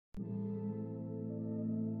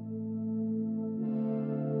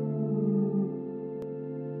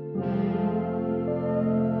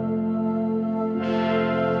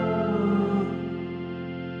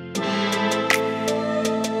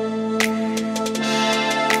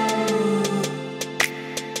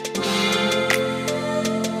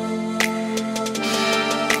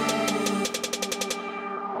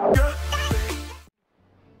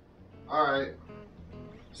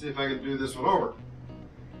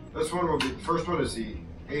This one will be, the first one is the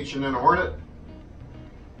H&N Hornet.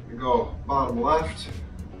 We go bottom left.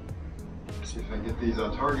 See if I can get these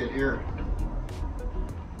on target here.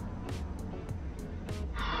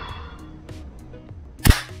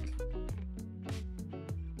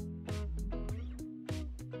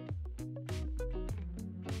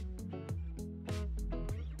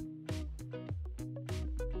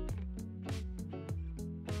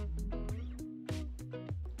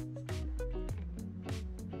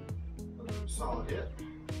 Solid hit.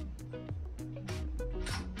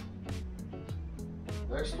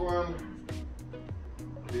 Next one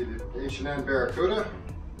will be the H&N Barracuda.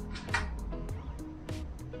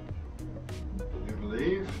 I do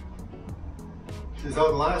believe. Since the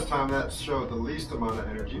last time that showed the least amount of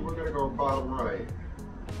energy, we're going to go bottom right.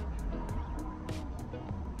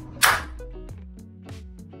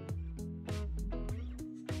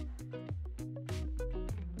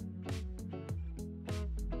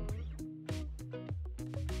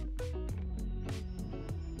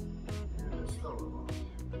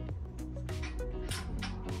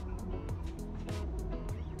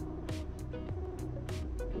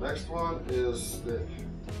 Next one is the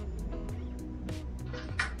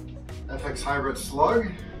FX Hybrid Slug.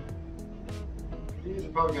 These are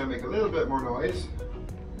probably going to make a little bit more noise.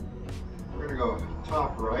 We're going to go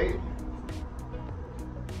top right.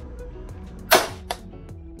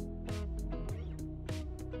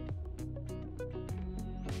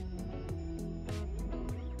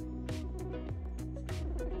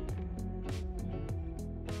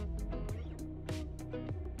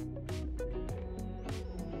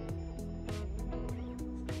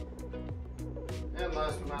 And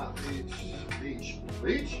last but not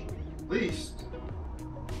least,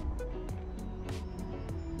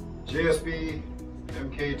 JSB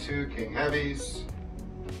MK2 King Heavies.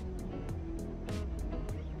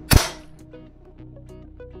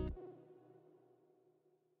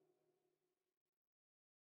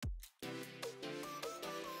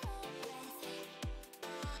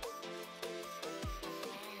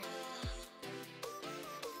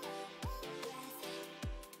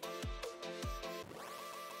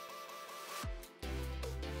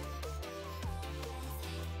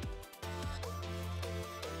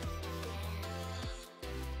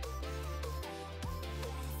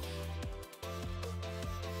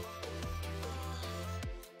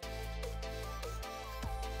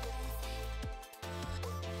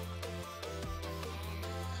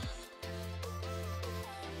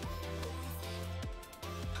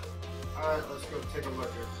 Alright, let's go take a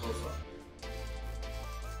look here close up.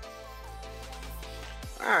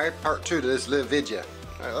 Alright, part 2 to this little video.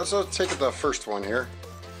 Alright, let's take the first one here.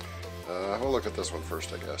 We'll look at this one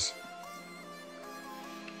first, I guess.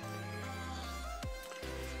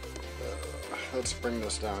 Let's bring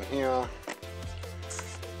this down here.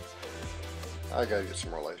 I gotta get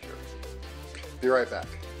some more light here. Be right back.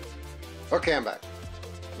 Okay, I'm back.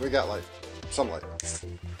 We got light. Some light. I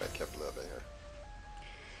kept a little bit here.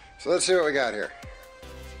 So let's see what we got here.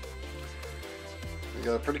 We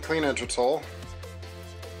got a pretty clean entrance hole.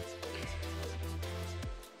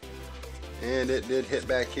 And it did hit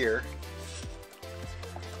back here.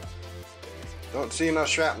 Don't see enough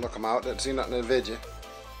shrapnel come out. Didn't see nothing in the video.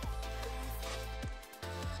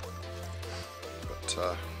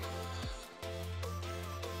 But,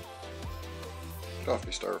 get off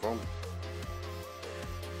me, styrofoam.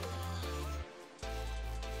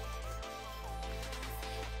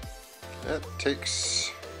 That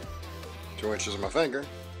takes 2 inches of my finger.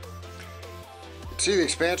 You can see the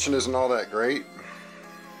expansion isn't all that great.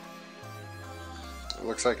 It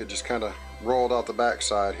looks like it just kind of rolled out the back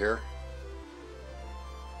side here.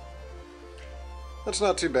 That's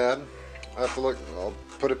not too bad. I have to look. I'll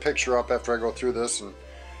put a picture up after I go through this and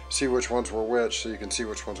see which ones were which, so you can see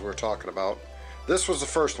which ones we're talking about. This was the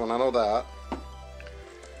first one, I know that.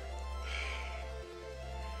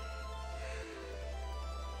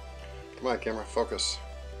 Come on, camera, focus.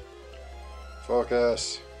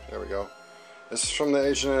 Focus. There we go. This is from the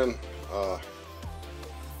H&N, what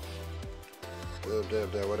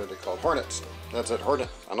are they called? Hornets. That's it, Hornet.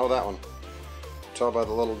 I know that one. Tell by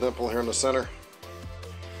the little dimple here in the center.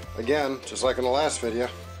 Again, just like in the last video,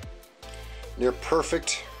 near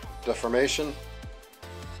perfect deformation.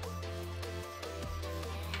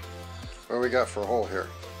 What do we got for a hole here?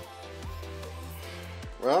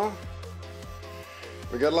 Well,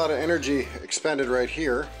 we got a lot of energy expended right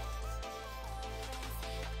here.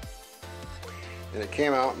 And it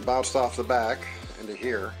came out and bounced off the back into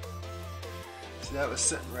here. See, that was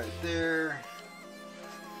sitting right there.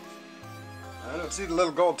 I don't see the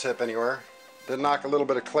little gold tip anywhere. Did knock a little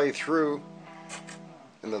bit of clay through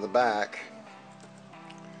into the back.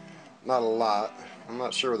 Not a lot. I'm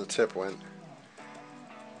not sure where the tip went.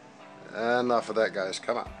 Enough of that, guys.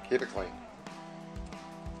 Come on, keep it clean.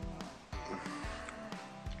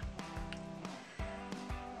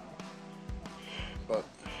 But,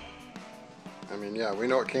 I mean, yeah, we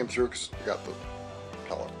know it came through because we got the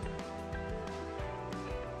pellet.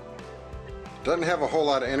 Doesn't have a whole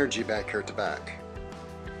lot of energy back here at the back.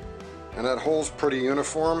 And that hole's pretty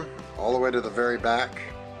uniform all the way to the very back.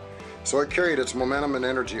 So it carried its momentum and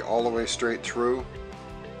energy all the way straight through.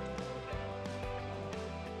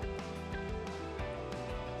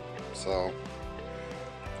 So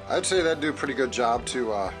I'd say that'd do a pretty good job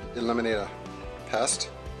to eliminate a pest.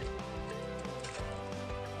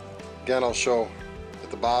 Again, I'll show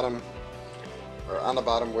at the bottom, or on the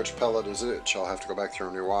bottom, which pellet is it. I'll have to go back through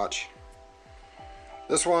and rewatch.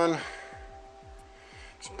 This one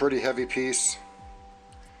is a pretty heavy piece.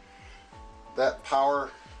 That power,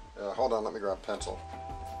 hold on, let me grab a pencil.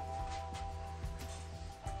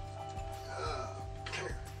 Come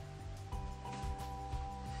here.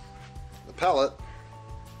 The pellet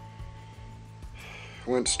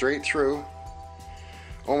went straight through,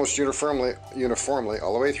 almost uniformly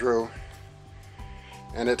all the way through,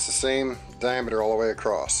 and it's the same diameter all the way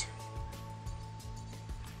across.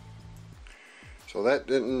 So that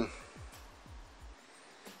didn't,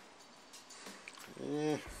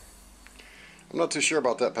 I'm not too sure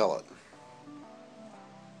about that pellet.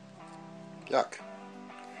 Yuck.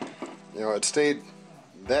 You know, it stayed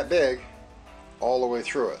that big all the way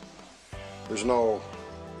through it. There's no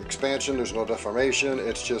expansion, there's no deformation,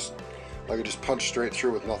 it's just like it just punched straight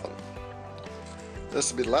through with nothing.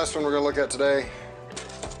 This will be the last one we're going to look at today.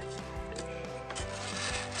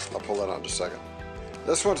 I'll pull that out in just a second.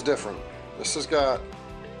 This one's different. This has got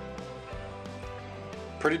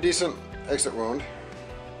pretty decent exit wound.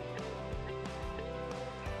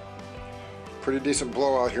 Pretty decent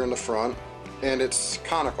blowout here in the front, and it's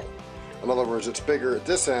conical. In other words, it's bigger at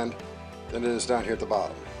this end than it is down here at the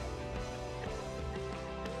bottom.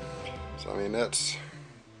 So I mean, that's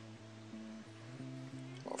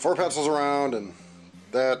 4 pencils around, and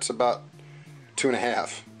that's about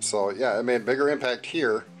 2.5. So yeah, it made a bigger impact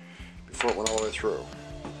here before it went all the way through.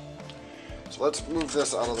 So let's move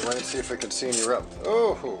this out of the way and see if we can see any rep.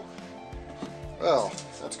 Oh, well,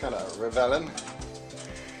 that's kind of revealing.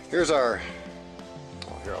 Here's our,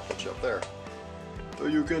 oh, here, I'll put you up there. So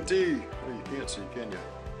you can see. Oh, you can't see, can you?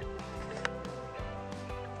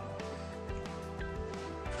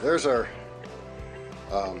 There's our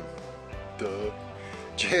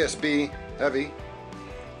JSB heavy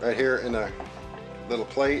right here in a little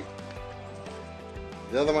plate.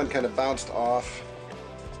 The other one kind of bounced off.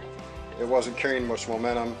 It wasn't carrying much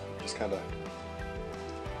momentum, just kind of,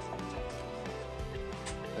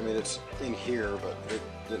 I mean, it's in here, but it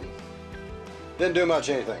didn't do much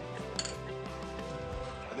anything.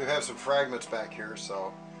 I do have some fragments back here,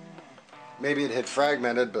 so maybe it had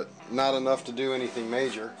fragmented, but not enough to do anything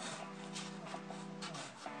major.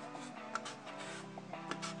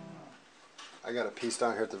 I got a piece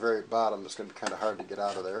down here at the very bottom that's going to be kind of hard to get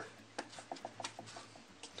out of there.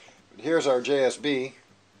 But here's our JSB.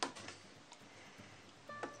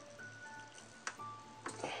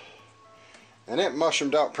 And it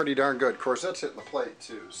mushroomed out pretty darn good. Of course, that's hitting the plate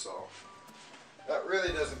too, so that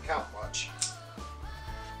really doesn't count much.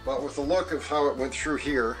 But with the look of how it went through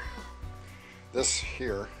here, this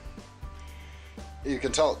here, you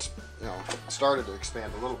can tell it's, you know, started to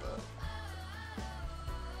expand a little bit.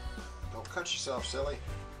 Don't cut yourself, silly.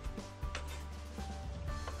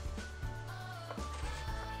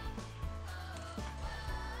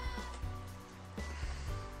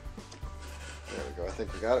 There we go. I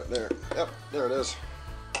think we got it there. Yep, there it is.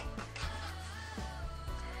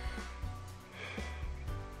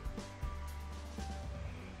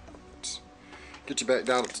 Let's get you back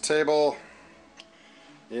down at the table.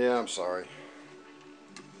 Yeah, I'm sorry.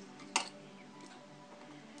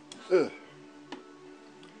 Ugh.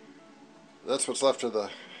 That's what's left of the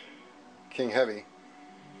King Heavy.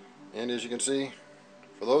 And as you can see,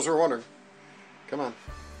 for those who are wondering, come on.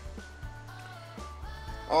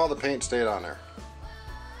 All the paint stayed on there.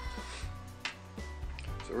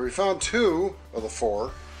 So we found 2 of the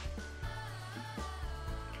 4.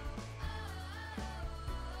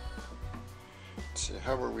 Let's see,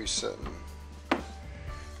 how were we sitting?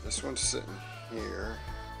 This one's sitting here.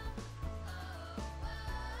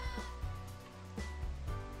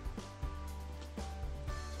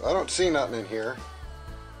 So I don't see nothing in here.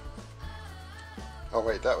 Oh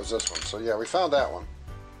wait, that was this one. So yeah, we found that one.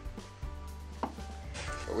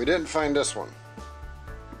 But we didn't find this one.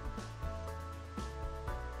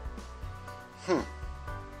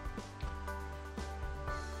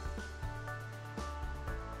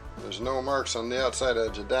 There's no marks on the outside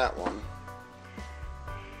edge of that one.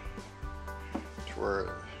 To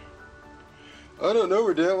where I don't know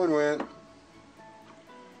where that one went.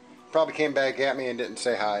 Probably came back at me and didn't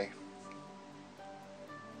say hi.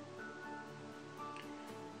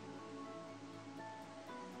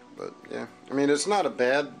 But yeah, I mean, it's not a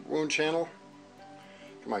bad wound channel.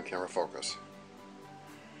 Come on, camera, focus.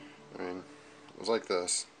 I mean, it was like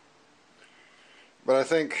this. But I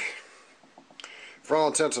think, for all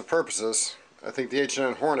intents and purposes, I think the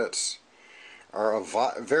H&N Hornets are a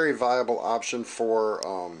very viable option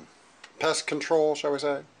for pest control, shall we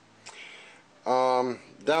say.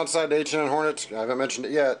 Downside to H&N Hornets, I haven't mentioned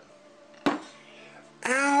it yet.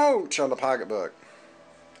 Ouch! On the pocketbook.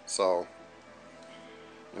 So,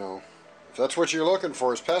 you know, if that's what you're looking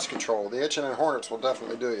for is pest control, the H&N Hornets will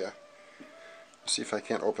definitely do you. Let's see if I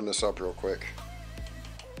can't open this up real quick.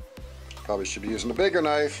 Probably should be using a bigger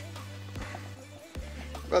knife,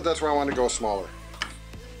 but that's where I want to go smaller.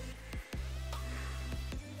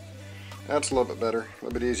 That's a little bit better, a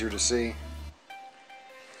little bit easier to see.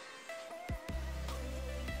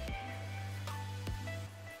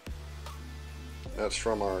 That's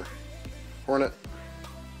from our Hornet.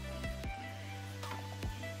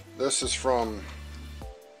 This is from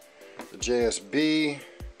the JSB.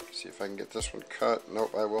 See if I can get this one cut.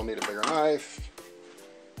 Nope, I will need a bigger knife.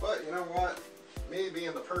 But you know what? Me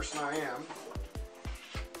being the person I am,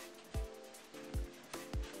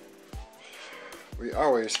 we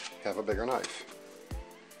always have a bigger knife.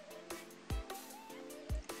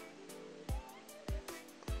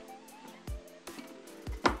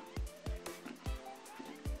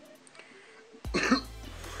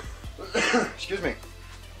 Excuse me.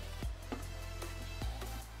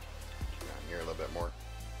 Down here a little bit more.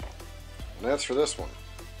 And that's for this one.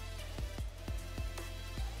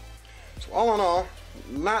 So all in all,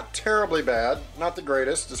 not terribly bad, not the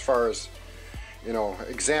greatest as far as, you know,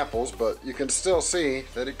 examples, but you can still see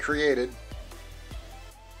that it created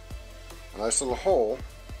a nice little hole.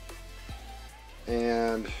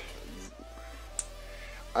 And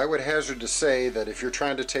I would hazard to say that if you're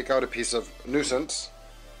trying to take out a piece of nuisance,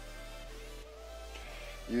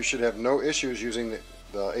 you should have no issues using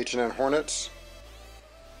the H&N Hornets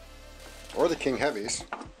or the King Heavies.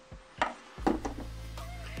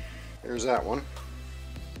 Here's that one.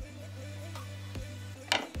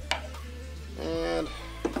 And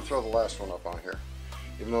I'll throw the last one up on here.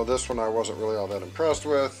 Even though this one I wasn't really all that impressed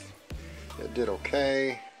with, it did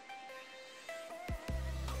okay.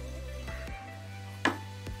 And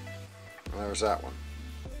there's that one.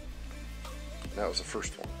 That was the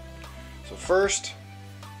first one. So first,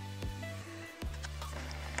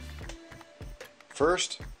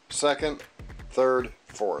 second, third,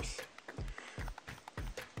 fourth.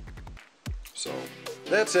 So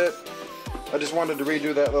that's it. I just wanted to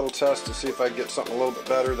redo that little test to see if I could get something a little bit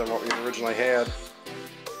better than what we originally had.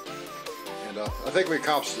 And I think we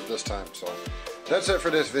accomplished it this time. So that's it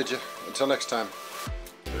for this video. Until next time.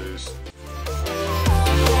 Peace.